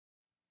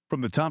From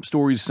the top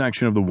stories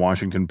section of the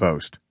Washington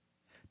Post.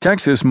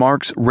 Texas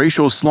marks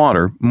racial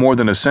slaughter more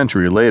than a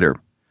century later,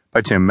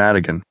 by Tim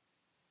Madigan.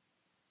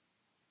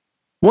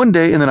 One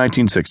day in the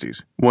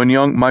 1960s, when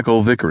young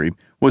Michael Vickery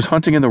was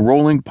hunting in the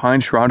rolling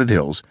pine-shrouded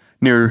hills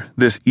near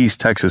this East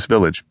Texas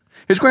village,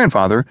 his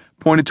grandfather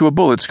pointed to a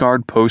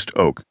bullet-scarred post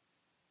oak.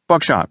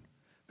 "Buckshot,"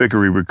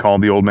 Vickery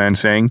recalled the old man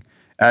saying,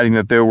 adding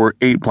that there were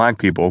 8 black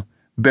people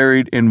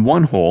buried in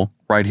one hole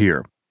right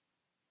here.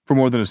 For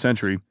more than a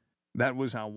century, that was how